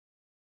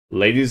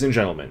Ladies and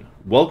gentlemen,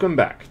 welcome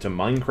back to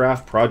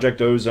Minecraft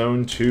Project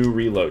Ozone 2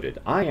 Reloaded.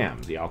 I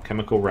am the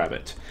Alchemical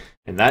Rabbit,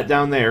 and that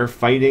down there,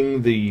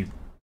 fighting the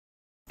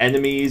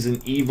enemies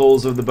and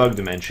evils of the bug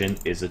dimension,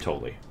 is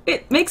Atoli.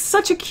 It makes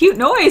such a cute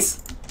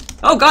noise!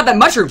 Oh god, that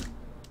mushroom!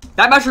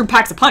 That mushroom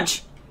packs a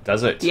punch!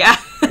 Does it? Yeah.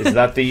 Is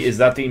that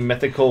the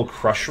mythical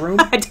crush room?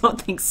 I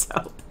don't think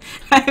so.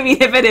 I mean,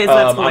 if it is,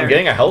 that's hilarious. I'm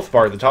getting a health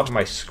bar at the top of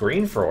my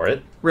screen for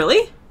it.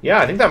 Really? Yeah,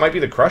 I think that might be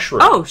the crush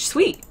room. Oh,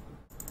 sweet.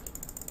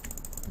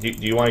 Do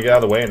you want to get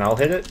out of the way and I'll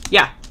hit it?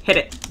 Yeah, hit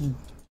it.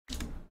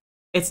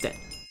 It's dead.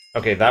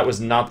 Okay, that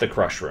was not the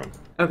crush room.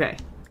 Okay.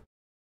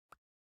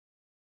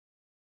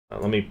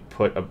 Let me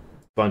put a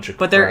bunch of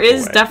But there crap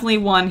is away. definitely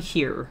one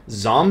here.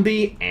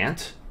 Zombie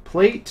ant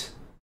plate?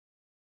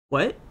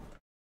 What?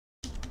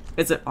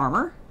 Is it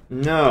armor?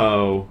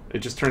 No, it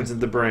just turns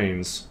into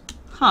brains.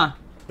 Huh.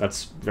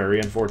 That's very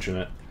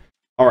unfortunate.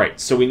 Alright,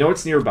 so we know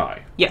it's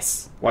nearby.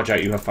 Yes. Watch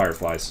out, you have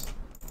fireflies.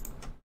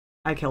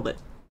 I killed it.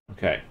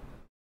 Okay.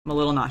 I'm a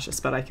little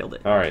nauseous, but I killed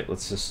it. Alright,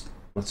 let's just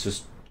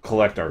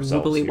collect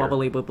ourselves Wobbly, here.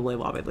 wobbly, wobbly,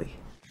 wobbly.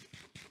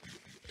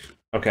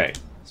 Okay,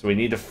 so we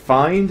need to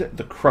find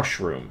the crush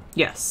room.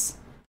 Yes.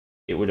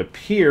 It would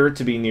appear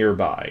to be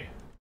nearby.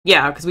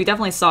 Yeah, because we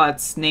definitely saw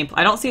its name.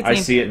 I don't see its name. I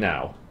see it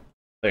now.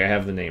 Like, I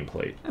have the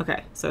nameplate.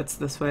 Okay, so it's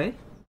this way.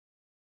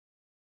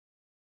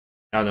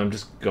 Oh, no, I'm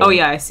just going. Oh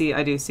yeah,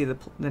 I do see the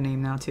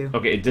name now too.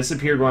 Okay, it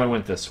disappeared when I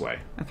went this way.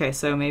 Okay,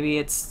 so maybe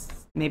it's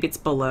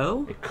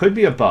below. It could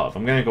be above.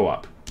 I'm gonna go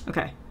up.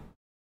 Okay.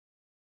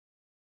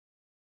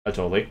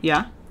 Atoli.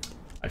 Yeah.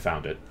 I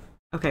found it.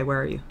 Okay,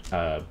 where are you?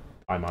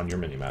 I'm on your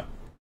minimap.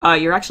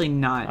 You're actually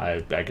not.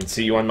 I can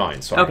see you on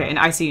mine. So Okay, and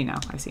I see you now.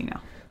 I see you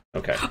now.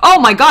 Okay. Oh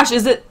my gosh,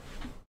 is it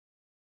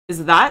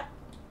that?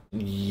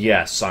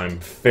 Yes, I'm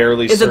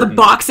fairly Is certain. it the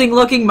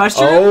boxing-looking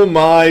mushroom? Oh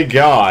my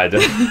god.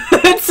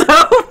 It's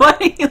so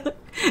funny.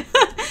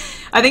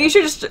 I think you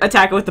should just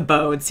attack it with the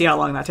bow and see how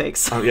long that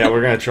takes. Yeah,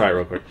 we're gonna try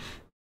real quick.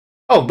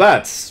 Oh,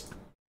 that's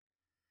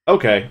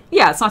okay.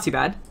 Yeah, it's not too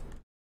bad.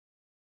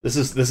 This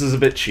is a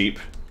bit cheap.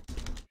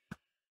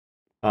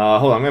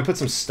 Hold on, I'm gonna put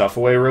some stuff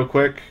away real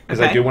quick because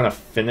I Okay. do want to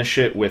finish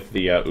it with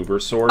the Uber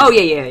sword. Oh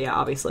yeah,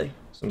 obviously.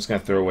 So I'm just gonna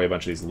throw away a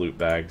bunch of these loot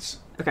bags.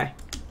 Okay.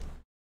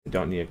 We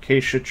don't need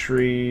acacia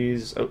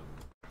trees. Oh,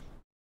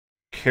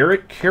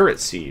 carrot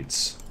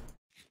seeds.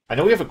 I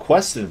know we have a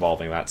quest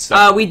involving that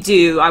stuff. We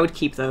do. I would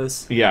keep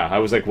those. Yeah, I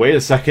was like, wait a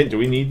second, do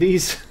we need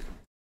these?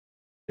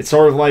 It's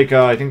sort of like,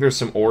 I think there's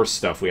some ore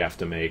stuff we have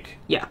to make.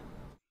 Yeah.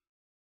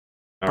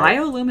 All right.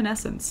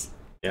 Bioluminescence.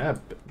 Yeah, I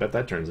bet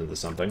that turns into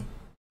something.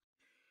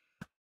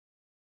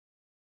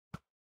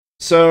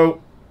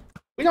 So,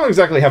 we don't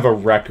exactly have a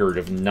record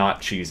of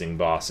not cheesing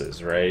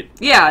bosses, right?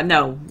 Yeah,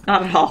 no,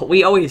 not at all.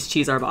 We always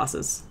cheese our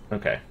bosses.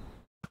 Okay.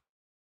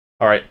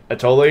 Alright,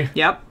 Atoli,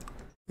 Yep.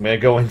 I'm gonna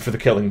go in for the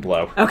killing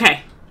blow.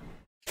 Okay.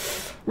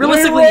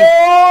 Realistically,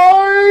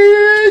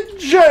 Leroy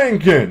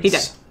Jenkins! he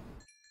did.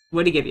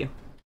 What did he give you?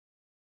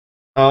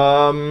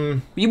 I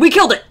We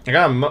killed it!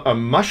 got a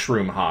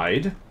mushroom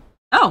hide.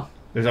 Oh.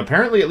 There's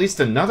apparently at least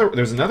there's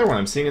another one.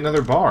 I'm seeing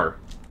another bar.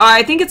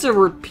 I think it's a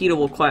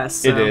repeatable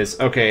quest. So. It is.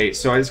 Okay,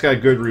 so I just got a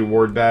good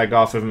reward bag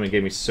off of him. It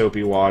gave me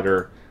soapy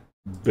water.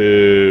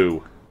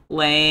 Boo.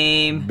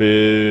 Lame.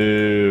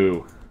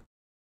 Boo.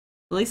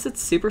 At least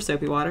it's super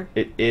soapy water.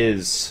 It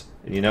is.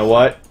 And you know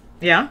what?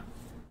 Yeah?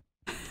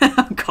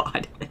 Oh,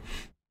 God.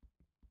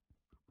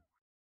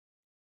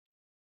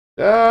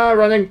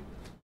 Running.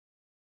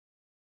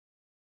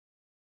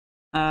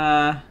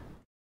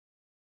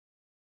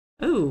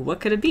 Ooh, what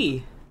could it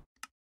be?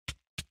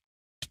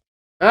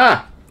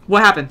 Ah!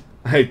 What happened?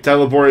 I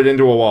teleported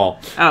into a wall.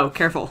 Oh,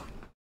 careful.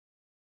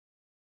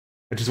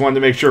 I just wanted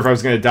to make sure if I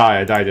was going to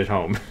die, I died at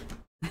home.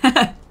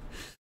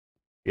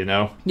 You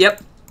know?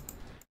 Yep.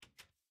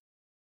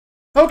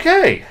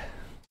 Okay.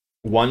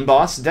 One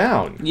boss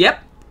down.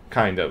 Yep.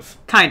 Kind of.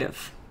 Kind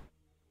of.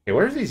 Okay,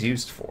 what are these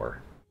used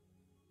for?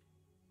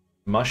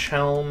 Mush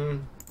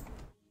helm?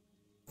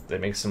 They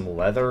make some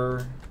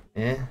leather?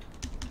 Eh.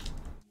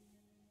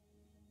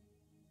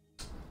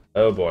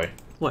 Oh boy.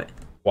 What?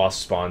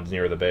 Wasp spawned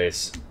near the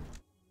base.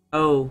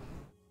 Oh.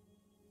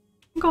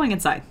 I'm going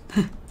inside.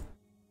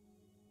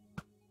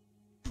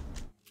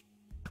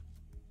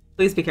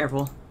 Please be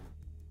careful.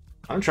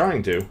 I'm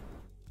trying to.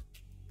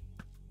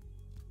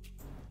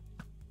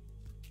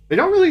 They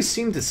don't really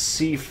seem to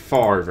see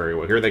far very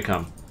well. Here they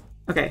come.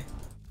 Okay.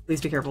 Please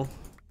be careful.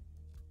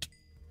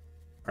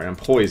 Alright, I'm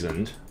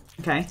poisoned.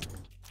 Okay.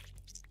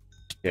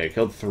 Okay, I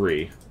killed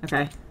 3.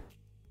 Okay.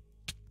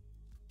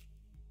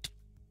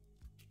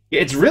 Yeah,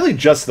 it's really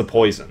just the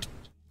poison.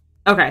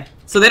 Okay.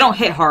 So they don't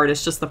hit hard,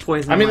 it's just the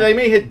poison. I mean, like... they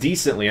may hit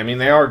decently. I mean,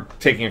 they are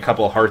taking a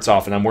couple of hearts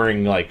off, and I'm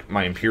wearing, like,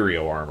 my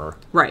Imperial armor.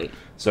 Right.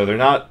 So they're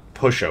not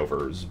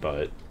pushovers,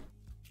 but...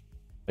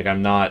 Like,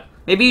 I'm not...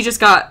 Maybe you just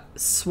got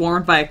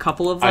swarmed by a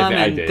couple of them,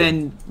 I and did.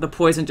 then the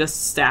poison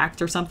just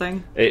stacked or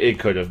something? It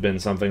could have been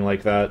something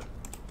like that.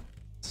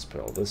 Let's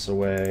put all this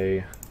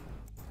away.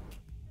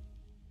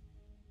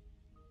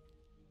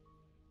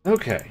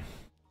 Okay.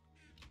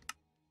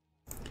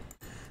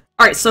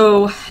 Alright,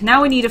 so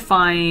now we need to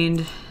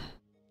find...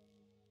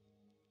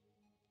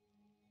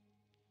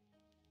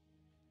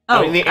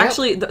 Oh, I mean,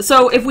 actually,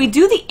 so if we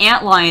do the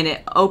antlion,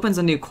 it opens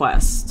a new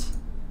quest.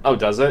 Oh,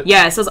 does it?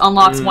 Yeah, it says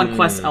unlocks one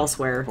quest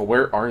elsewhere. But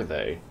where are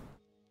they?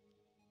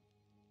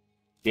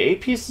 The 8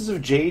 pieces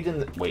of jade in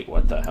the... Wait,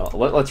 what the hell?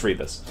 Let's read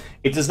this.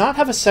 It does not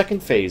have a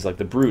second phase like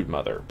the Brood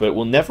Mother, but it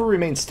will never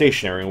remain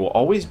stationary and will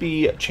always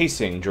be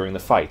chasing during the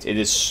fight. It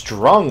is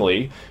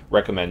strongly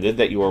recommended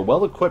that you are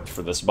well equipped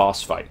for this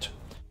boss fight.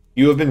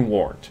 You have been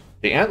warned.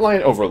 The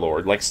Antlion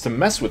Overlord likes to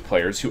mess with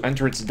players who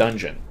enter its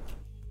dungeon.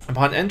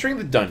 Upon entering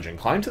the dungeon,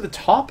 climb to the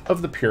top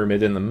of the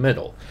pyramid in the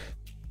middle,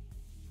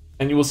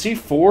 and you will see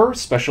 4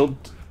 special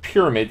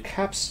pyramid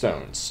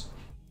capstones.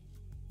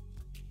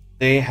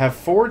 They have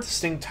 4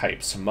 distinct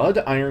types: mud,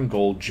 iron,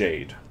 gold,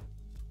 jade,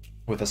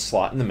 with a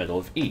slot in the middle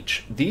of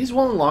each. These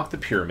will unlock the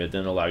pyramid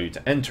and allow you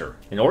to enter.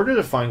 In order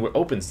to find what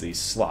opens these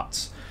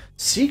slots,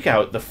 seek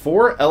out the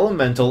 4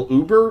 elemental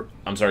Umber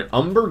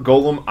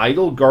Golem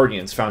idol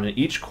guardians found in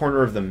each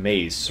corner of the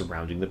maze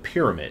surrounding the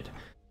pyramid.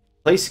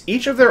 Place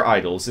each of their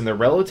idols in their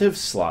relative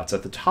slots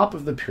at the top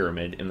of the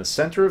pyramid in the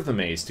center of the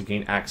maze to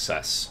gain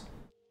access.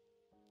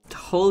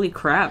 Holy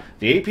crap.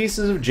 The 8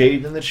 pieces of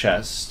jade in the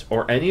chest,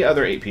 or any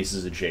other 8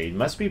 pieces of jade,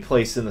 must be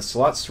placed in the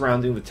slots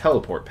surrounding the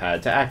teleport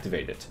pad to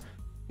activate it.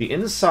 The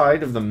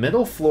inside of the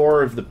middle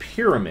floor of the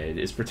pyramid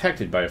is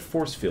protected by a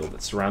force field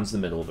that surrounds the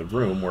middle of the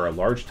room, where a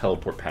large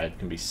teleport pad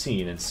can be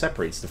seen and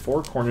separates the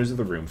 4 corners of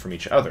the room from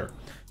each other.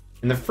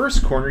 In the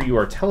first corner you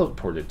are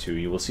teleported to,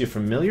 you will see a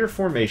familiar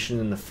formation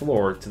in the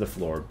floor to the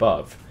floor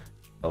above.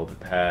 Teleport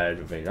pad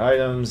of 8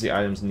 items. The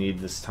items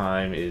needed this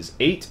time is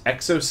 8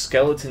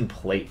 exoskeleton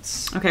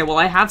plates. Okay, well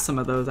I have some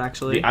of those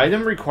actually. The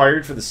item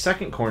required for the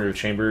second corner of the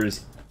chamber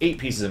is 8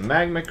 pieces of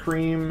magma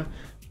cream,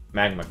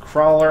 magma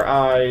crawler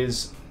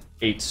eyes,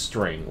 8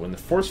 string. When the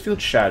force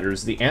field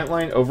shatters, the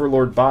Antlion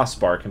Overlord boss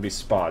bar can be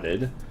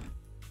spotted.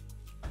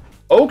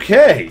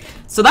 Okay!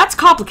 So that's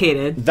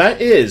complicated.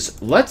 That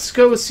is. Let's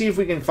go see if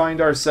we can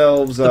find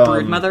ourselves... The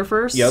Brood Mother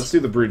first? Yeah, let's do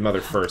the Brood Mother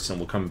first, and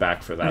we'll come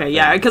back for that. Okay,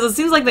 yeah, because it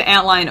seems like the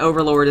Antlion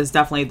Overlord is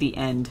definitely the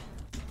end.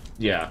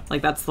 Yeah.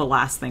 Like, that's the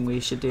last thing we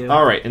should do.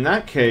 Alright, in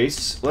that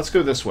case, let's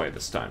go this way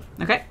this time.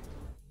 Okay.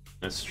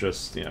 It's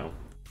just, you know...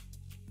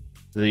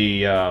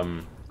 The,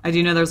 I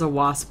do know there's a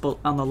wasp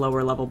on the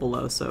lower level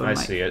below, so... I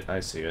see it.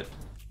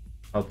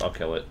 I'll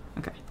kill it.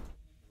 Okay.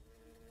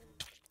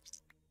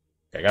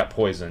 I got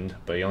poisoned,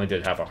 but he only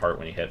did half a heart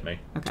when he hit me.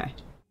 Okay.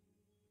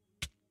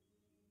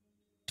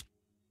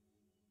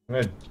 I'm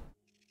gonna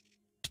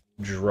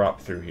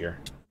drop through here.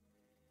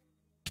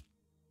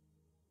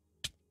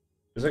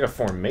 There's like a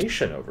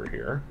formation over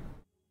here.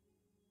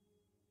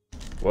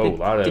 Whoa, a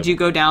lot of... Did you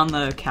go down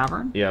the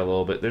cavern? Yeah, a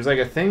little bit. There's like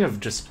a thing of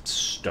just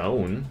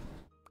stone.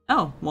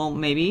 Oh, well,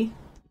 maybe.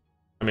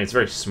 I mean, it's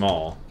very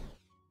small.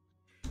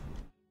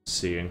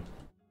 Seeing.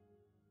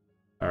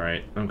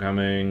 Alright, I'm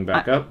coming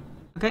back up.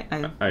 Okay,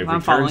 I I'm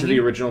returned to the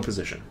you. original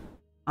position.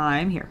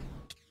 I'm here.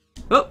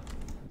 Oh!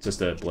 It's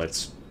just a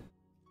blitz.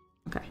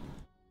 Okay.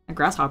 And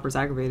Grasshopper's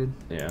aggravated.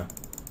 Yeah.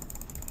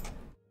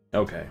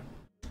 Okay.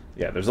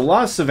 Yeah, there's a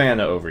lot of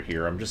savannah over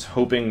here. I'm just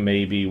hoping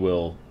maybe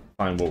we'll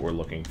find what we're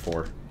looking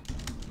for.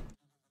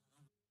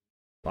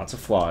 Lots of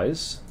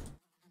flies.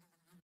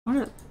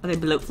 Are they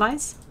bloat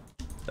flies?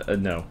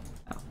 No.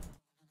 Oh.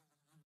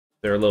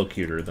 They're a little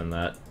cuter than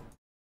that.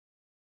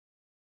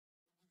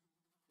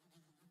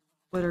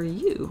 What are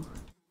you?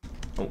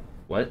 Oh,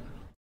 what?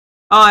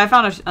 Oh, I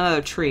found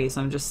another tree,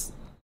 so I'm just...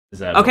 Is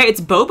that... Okay,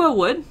 it's boba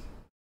wood.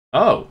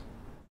 Oh!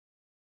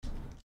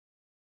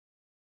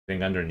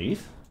 Thing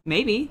underneath?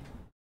 Maybe.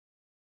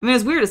 I mean,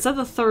 it's weird. It said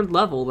the 3rd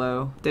level,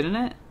 though, didn't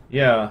it?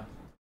 Yeah.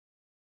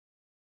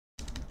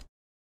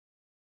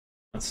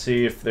 Let's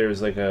see if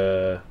there's like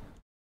a...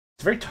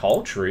 It's a very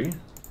tall tree.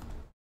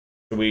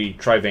 Should we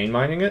try vein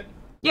mining it?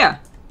 Yeah.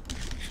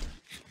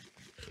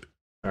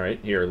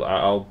 Alright, here,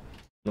 I'll...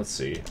 Let's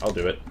see. I'll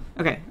do it.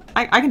 Okay,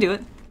 I can do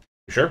it.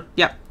 You sure?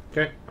 Yep.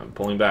 Okay, I'm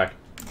pulling back.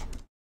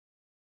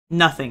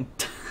 Nothing.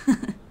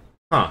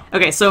 Huh.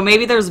 Okay, so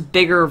maybe there's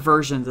bigger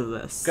versions of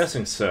this.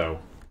 Guessing so.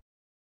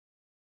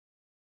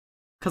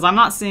 Because I'm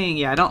not seeing...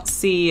 Yeah, I don't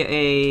see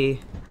a...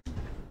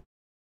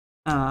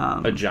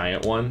 A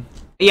giant one?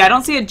 Yeah, I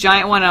don't see a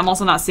giant one, and I'm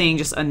also not seeing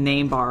just a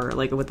name bar,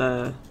 like with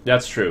a...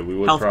 That's true. We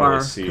would health probably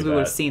bar, see that. because we would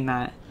have seen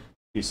that.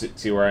 You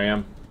see where I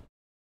am?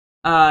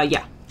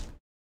 Yeah.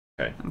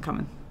 Okay. I'm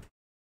coming.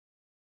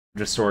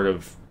 Just sort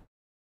of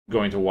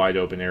going to wide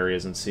open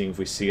areas and seeing if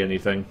we see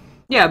anything.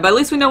 Yeah, but at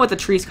least we know what the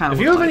trees kind of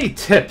If look you have like. any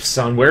tips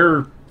on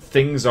where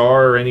things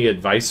are, or any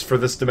advice for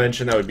this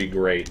dimension, that would be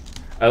great.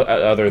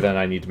 Other than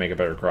I need to make a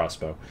better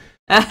crossbow.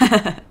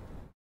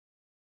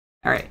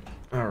 Alright.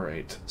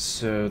 Alright,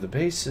 so the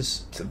base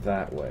is to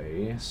that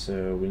way,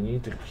 so we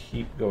need to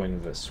keep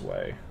going this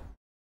way.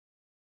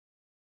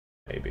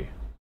 Maybe.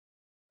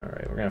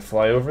 Alright, we're gonna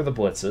fly over the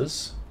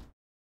blitzes.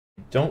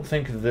 I don't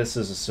think this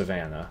is a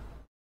savanna.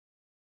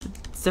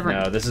 It's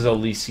different. No, this is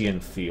Elysian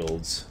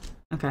Fields.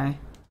 Okay.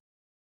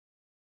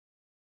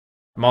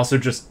 I'm also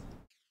just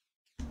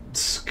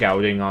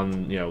scouting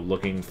on,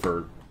 looking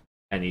for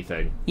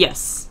anything.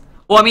 Yes.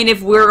 Well, I mean,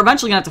 if we're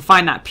eventually gonna have to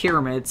find that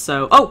pyramid,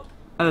 so... Oh!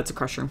 Oh, that's a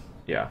crush room.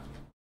 Yeah.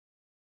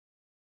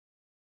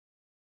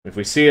 If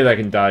we see it, I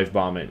can dive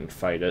bomb it and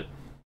fight it.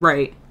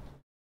 Right.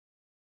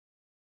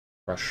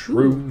 Crush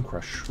room,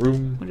 crush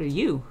room. What are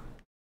you?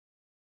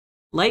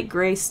 Light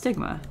gray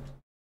stigma.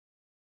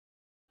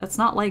 That's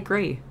not light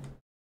gray.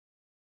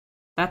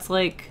 That's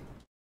like...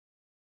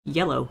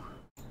 yellow.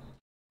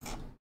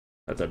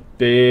 That's a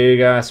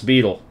big-ass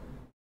beetle.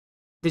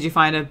 Did you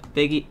find a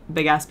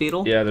big-ass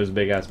beetle? Yeah, there's a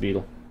big-ass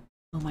beetle.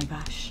 Oh my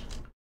gosh.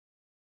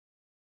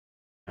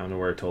 I don't know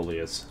where it totally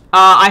is.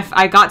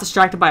 I got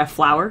distracted by a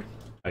flower.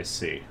 I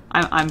see.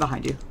 I'm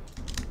behind you.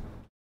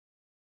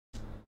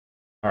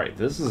 Alright,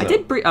 this is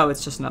Oh,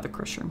 it's just another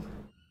crush room.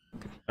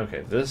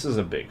 Okay, this is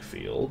a big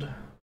field.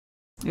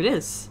 It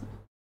is.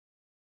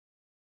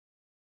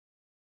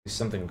 There's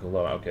something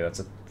glow. Okay, that's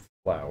a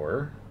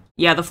flower.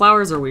 Yeah, the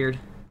flowers are weird.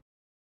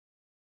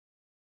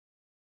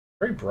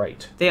 Very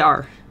bright. They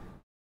are.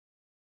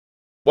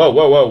 Whoa,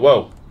 whoa, whoa,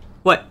 whoa.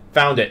 What?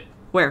 Found it.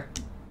 Where?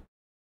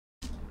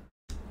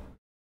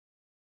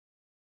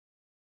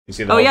 You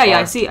see the Oh, yeah, flower? yeah,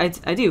 I see. I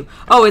do.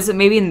 Oh, is it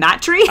maybe in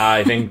that tree?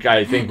 I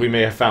think we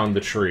may have found the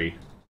tree.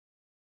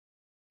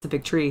 It's a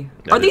big tree.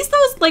 That Are these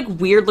those, like,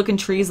 weird-looking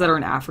trees that are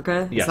in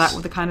Africa? Yes. Is that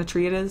what the kind of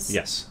tree it is?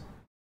 Yes.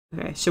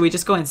 Okay, should we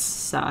just go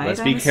inside?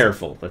 Let's be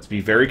careful. Let's be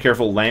very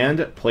careful.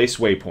 Land, place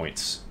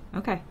waypoints.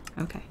 Okay,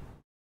 okay.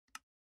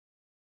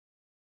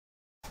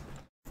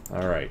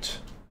 Alright.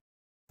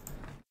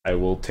 I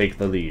will take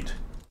the lead.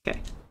 Okay.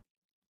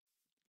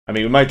 I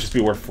mean, it might just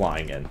be worth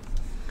flying in.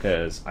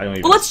 Because I don't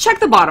even... Well, let's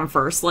check the bottom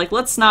first. Like,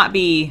 let's not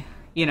be,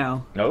 you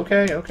know...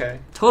 Okay, okay.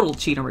 Total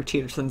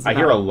cheatersons. I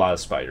hear a lot of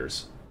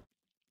spiders.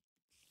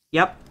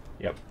 Yep.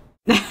 Yep.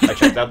 I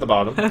checked out the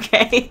bottom.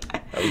 Okay.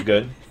 That was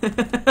good.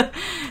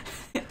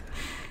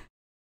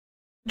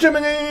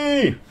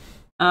 Jiminy!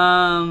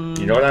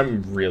 You know what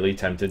I'm really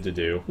tempted to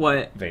do?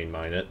 What? Vein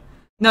mine it.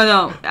 No,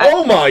 no.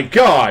 Oh my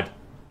god!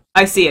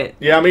 I see it.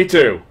 Yeah, me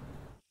too.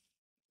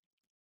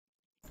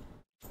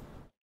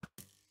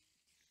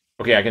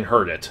 Okay, I can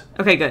hurt it.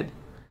 Okay, good.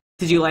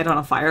 Did you light on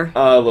a fire?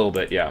 A little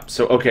bit, yeah.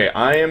 So, okay,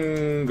 I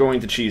am going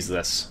to cheese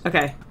this.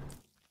 Okay.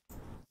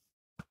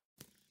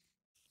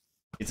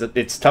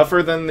 It's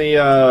tougher than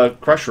the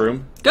crush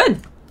room. Good.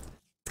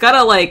 It's got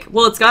a, like...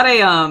 Well, it's got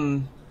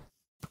a,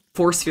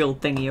 force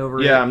field thingy over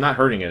it. Yeah, I'm not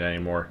hurting it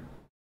anymore.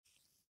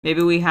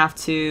 Maybe we have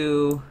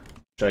to...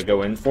 Should I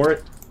go in for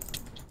it?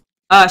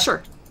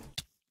 Sure.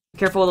 Be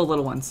careful of the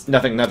little ones.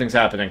 Nothing's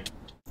happening.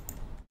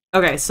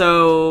 Okay,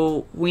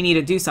 so we need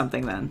to do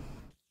something then.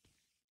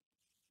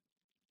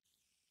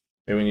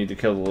 Maybe we need to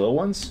kill the little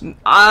ones?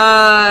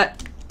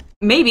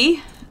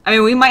 Maybe. I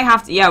mean, we might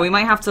have to... Yeah, we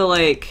might have to,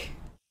 like...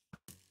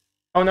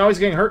 Oh, now he's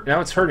getting hurt. Now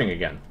it's hurting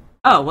again.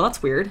 Oh, well,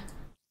 that's weird.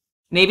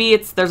 Maybe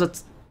there's a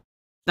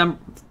time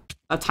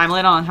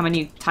limit on how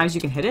many times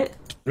you can hit it?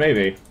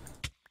 Maybe.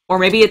 Or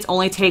maybe it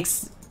only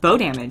takes bow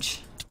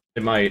damage.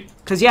 It might.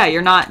 Because, yeah,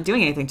 you're not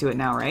doing anything to it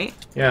now, right?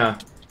 Yeah.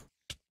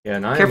 Yeah,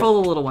 now Careful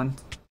of the little one.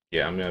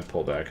 Yeah, I'm gonna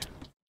pull back.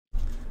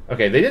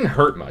 Okay, they didn't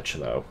hurt much,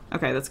 though.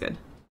 Okay, that's good.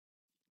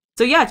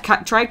 So, yeah,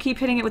 try keep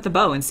hitting it with the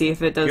bow and see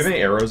if it does... Do you have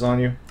any arrows on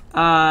you?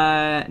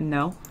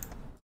 No.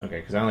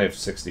 Okay, because I only have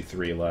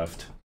 63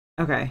 left.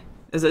 Okay.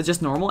 Is it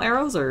just normal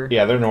arrows, or...?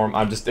 Yeah, they're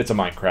normal. It's a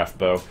Minecraft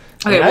bow. Okay,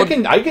 I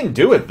mean, well... I can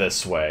do it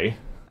this way.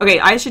 Okay,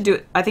 I should do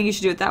it. I think you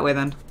should do it that way,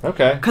 then.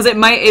 Okay. Because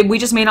we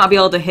just may not be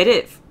able to hit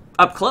it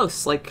up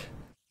close, like...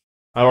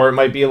 Or it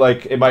might be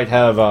like, it might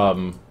have,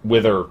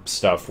 wither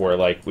stuff where,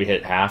 like, we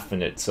hit half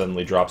and it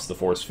suddenly drops the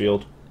force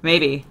field.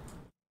 Maybe.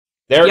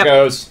 There it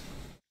goes!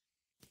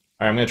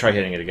 Alright, I'm gonna try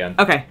hitting it again.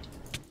 Okay.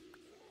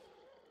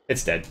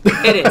 It's dead.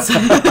 It is.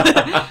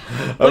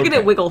 Look at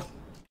it wiggle.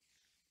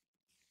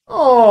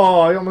 Oh,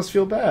 I almost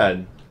feel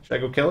bad. Should I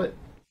go kill it?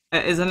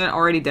 Isn't it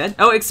already dead?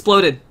 Oh, it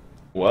exploded.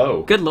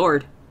 Whoa. Good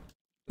lord.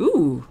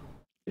 Ooh.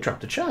 It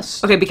dropped a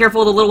chest. Okay, be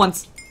careful of the little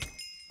ones.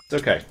 It's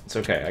okay. It's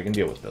okay. I can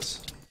deal with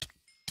this.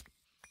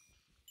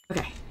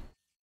 Okay.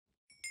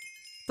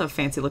 It's a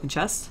fancy looking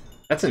chest.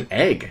 That's an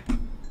egg.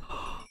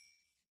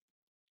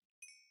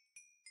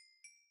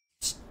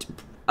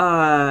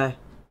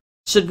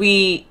 Should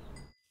we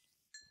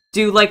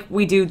do like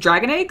we do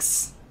dragon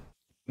eggs?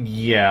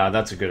 Yeah,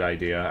 that's a good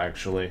idea,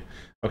 actually.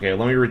 Okay,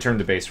 let me return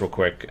to base real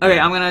quick. Okay,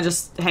 I'm gonna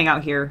just hang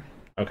out here.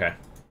 Okay.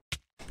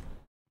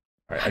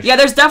 Alright, yeah,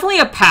 there's definitely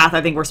a path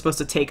I think we're supposed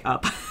to take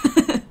up.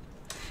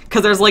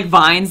 Because there's like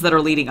vines that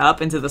are leading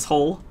up into this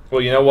hole.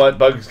 Well, you know what?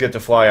 Bugs get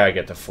to fly, I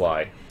get to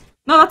fly.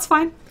 No, that's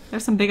fine.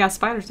 There's some big-ass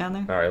spiders down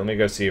there. Alright, let me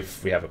go see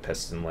if we have a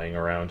piston laying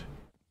around.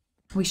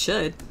 We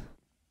should.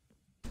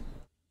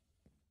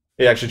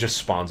 It actually just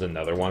spawns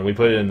another one. We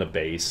put it in the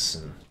base.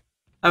 And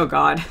oh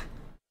god.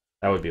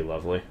 that would be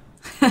lovely.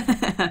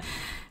 That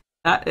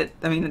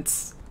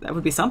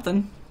would be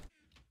something.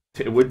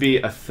 It would be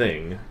a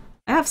thing.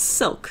 I have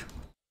silk.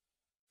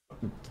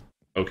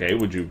 Okay,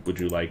 would you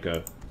like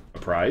a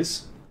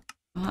prize?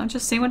 I'm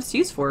just seeing what it's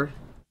used for.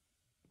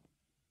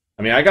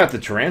 I mean, I got the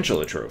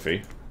tarantula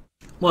trophy.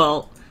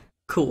 Well,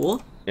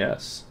 cool.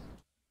 Yes.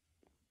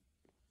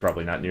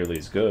 Probably not nearly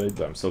as good,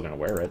 but I'm still gonna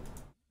wear it.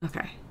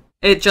 Okay.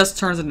 It just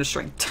turns into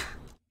string.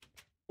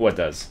 What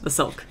does? The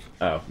silk.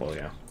 Oh, well,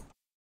 yeah.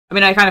 I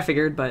mean, I kind of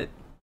figured, but...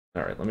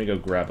 Alright, let me go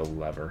grab a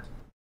lever.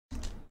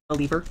 A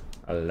lever?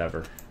 A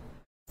lever.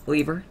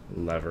 Lever?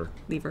 Lever.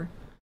 Lever.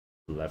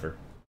 Lever.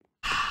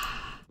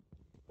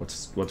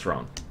 What's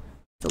wrong?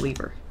 The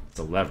lever. It's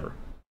a lever.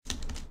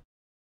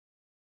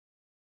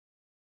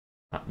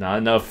 Not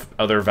enough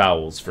other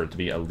vowels for it to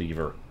be a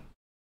lever.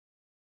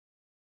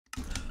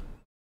 I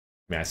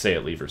mean, I say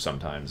it lever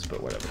sometimes,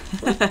 but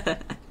whatever.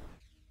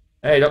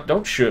 Hey,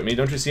 don't shoot me.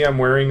 Don't you see I'm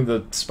wearing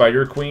the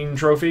Spider Queen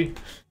trophy?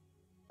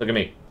 Look at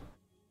me.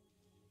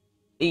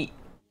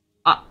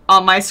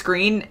 On my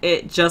screen,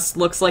 it just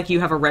looks like you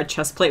have a red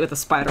chest plate with a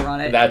spider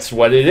on it. That's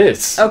what it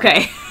is.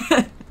 Okay.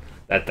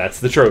 That's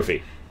the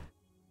trophy.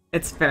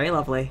 It's very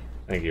lovely.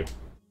 Thank you.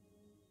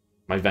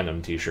 My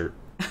Venom t-shirt.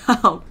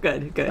 Oh,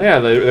 good, good. Oh, yeah,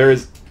 there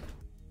is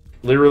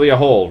literally a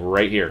hole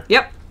right here.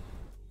 Yep.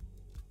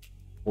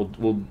 We'll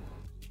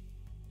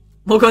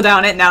go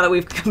down it now that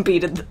we've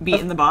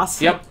beaten the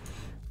boss. Yep.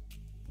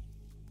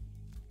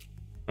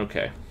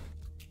 Okay.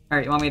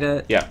 Alright, you want me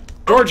to... Yeah.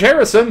 George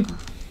Harrison!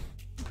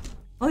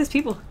 All these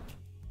people.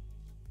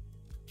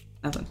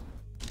 Nothing.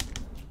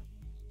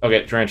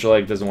 Okay, Tarantula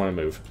Egg doesn't want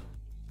to move.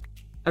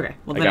 Okay,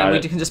 well then we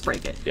can just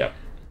break it. Yep.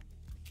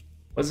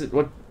 What's it?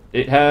 What?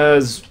 It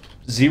has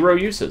 0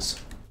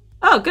 uses.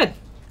 Oh, good.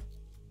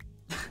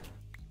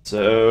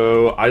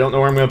 So, I don't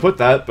know where I'm going to put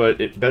that, but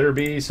it better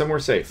be somewhere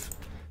safe.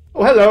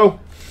 Oh, hello!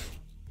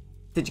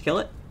 Did you kill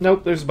it?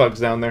 Nope, there's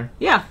bugs down there.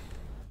 Yeah.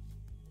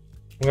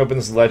 I'm going to open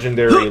this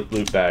legendary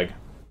loot bag.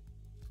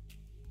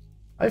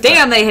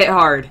 Damn, they hit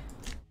hard!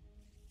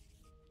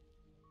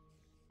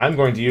 I'm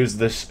going to use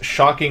this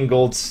shocking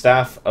gold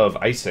staff of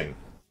icing.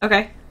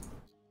 Okay.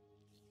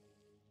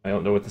 I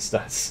don't know what this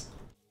does.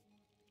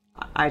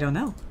 I don't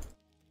know.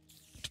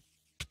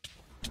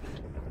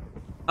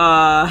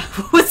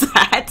 What was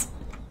that?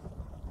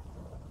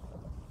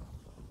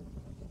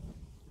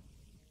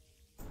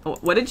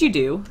 What did you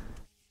do?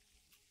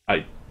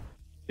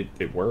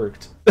 It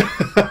worked.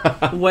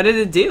 What did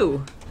it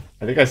do?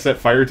 I think I set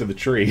fire to the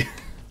tree.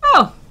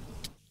 Oh.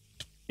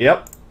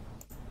 Yep.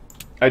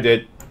 I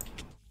did.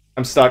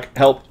 I'm stuck.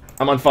 Help.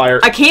 I'm on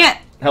fire. I can't.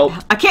 Help.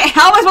 I can't.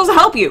 How am I supposed to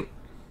help you?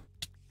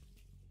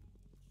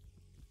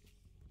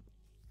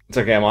 It's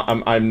okay.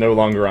 I'm no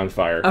longer on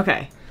fire.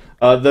 Okay.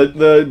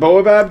 The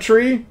baobab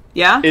tree.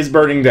 Yeah. Is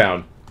burning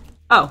down.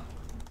 Oh. Is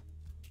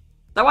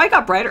that why it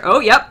got brighter? Oh,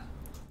 yep.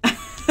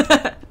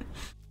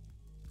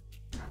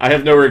 I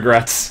have no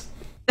regrets.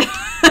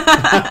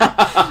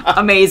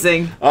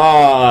 Amazing.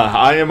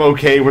 I am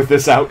okay with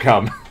this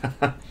outcome.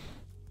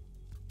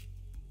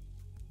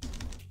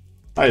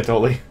 Hi,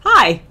 Toli.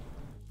 Hi.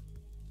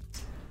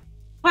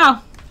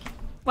 Wow.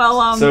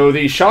 Well, So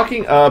the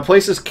shocking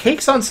places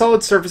cakes on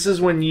solid surfaces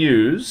when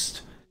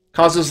used,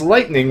 causes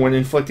lightning when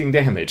inflicting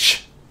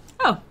damage.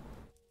 Oh.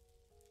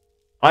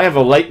 I have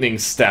a lightning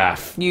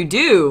staff. You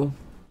do.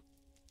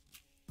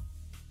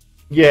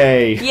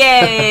 Yay.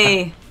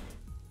 Yay.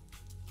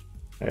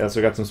 I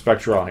also got some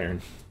spectral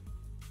iron.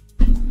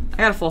 I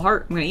got a full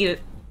heart. I'm gonna eat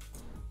it.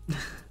 You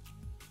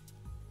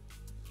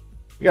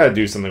gotta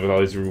do something with all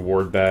these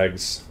reward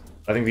bags.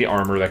 I think the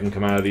armor that can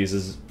come out of these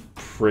is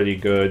pretty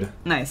good.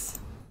 Nice.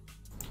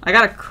 I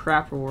got a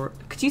crap reward.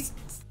 Could you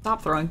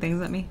stop throwing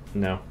things at me?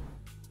 No.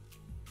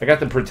 I got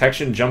the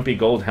protection jumpy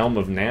gold helm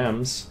of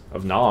Noms.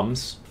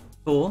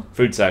 Cool.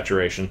 Food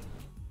saturation.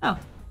 Oh.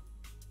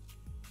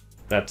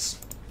 That's...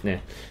 eh.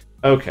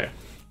 Okay.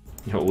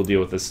 You know, we'll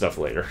deal with this stuff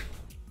later.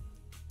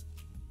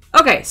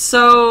 Okay,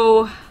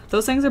 so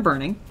those things are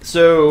burning.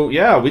 So,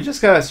 yeah, we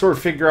just gotta sort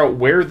of figure out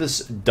where this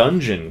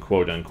dungeon,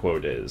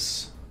 quote-unquote,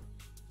 is.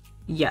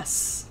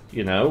 Yes.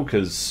 You know,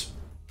 because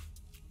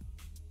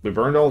we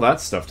burned all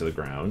that stuff to the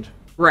ground.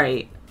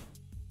 Right.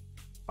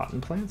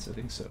 Cotton plants? I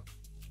think so.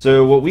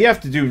 So what we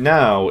have to do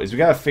now is we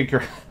gotta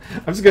figure...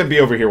 I'm just gonna be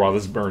over here while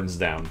this burns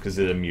down, because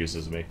it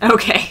amuses me.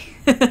 Okay.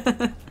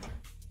 That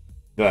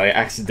I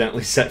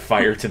accidentally set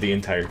fire to the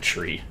entire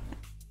tree.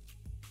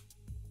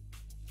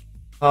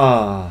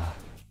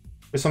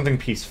 There's something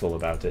peaceful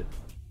about it.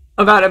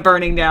 About it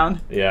burning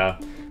down. Yeah.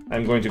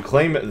 I'm going to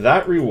claim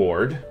that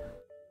reward.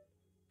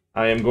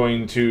 I am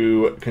going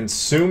to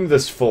consume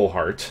this full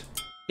heart.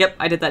 Yep,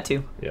 I did that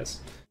too.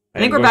 Yes. I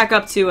think we're back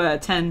up to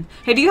 10.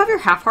 Hey, do you have your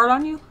half heart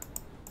on you?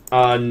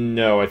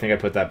 No, I think I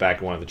put that back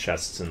in one of the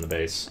chests in the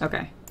base.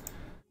 Okay.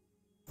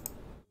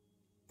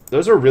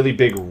 Those are really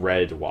big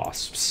red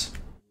wasps.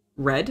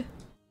 Red?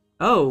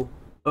 Oh.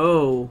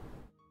 Oh.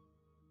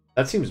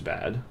 That seems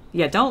bad.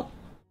 Yeah, don't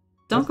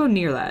go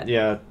near that.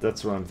 Yeah,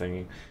 that's what I'm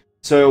thinking.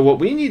 So what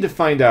we need to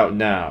find out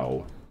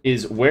now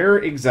is where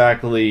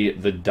exactly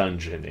the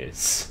dungeon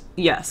is.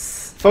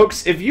 Yes.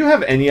 Folks, if you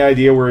have any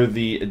idea where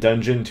the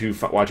dungeon to...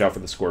 watch out for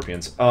the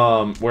scorpions.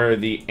 Where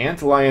the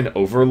Antlion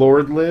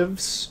Overlord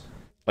lives,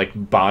 like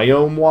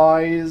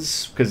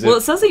biome-wise, because Well,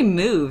 it says he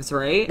moves,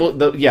 right?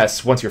 well,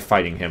 yes, once you're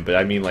fighting him, but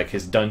I mean like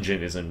his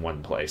dungeon is in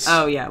one place.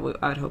 Oh yeah, I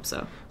would hope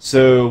so.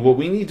 So what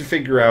we need to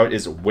figure out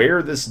is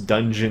where this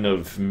dungeon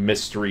of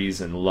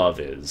mysteries and love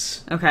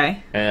is.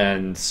 Okay.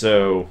 And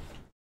so,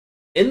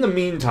 in the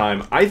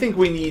meantime, I think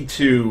we need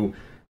to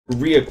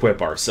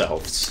re-equip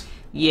ourselves.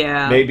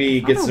 Yeah. Maybe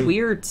get What a some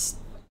weird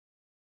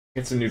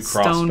get some new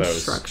stone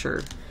crossbows.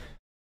 structure.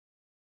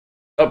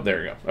 Oh,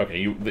 there you go. Okay,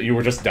 you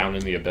were just down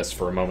in the abyss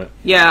for a moment.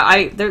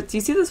 Yeah, do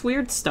you see this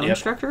weird stone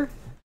structure?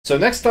 So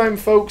next time,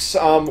 folks,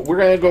 we're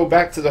going to go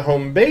back to the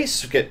home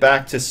base, get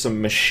back to some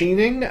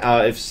machining.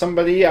 If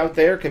somebody out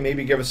there can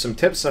maybe give us some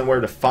tips on where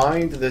to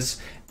find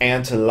this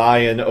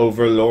Antlion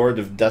Overlord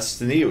of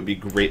Destiny, it would be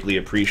greatly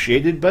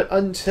appreciated. But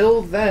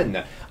until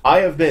then, I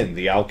have been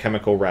the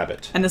Alchemical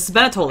Rabbit. And this has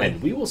been Atoli.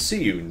 And we will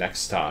see you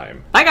next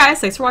time. Bye guys,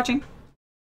 thanks for watching.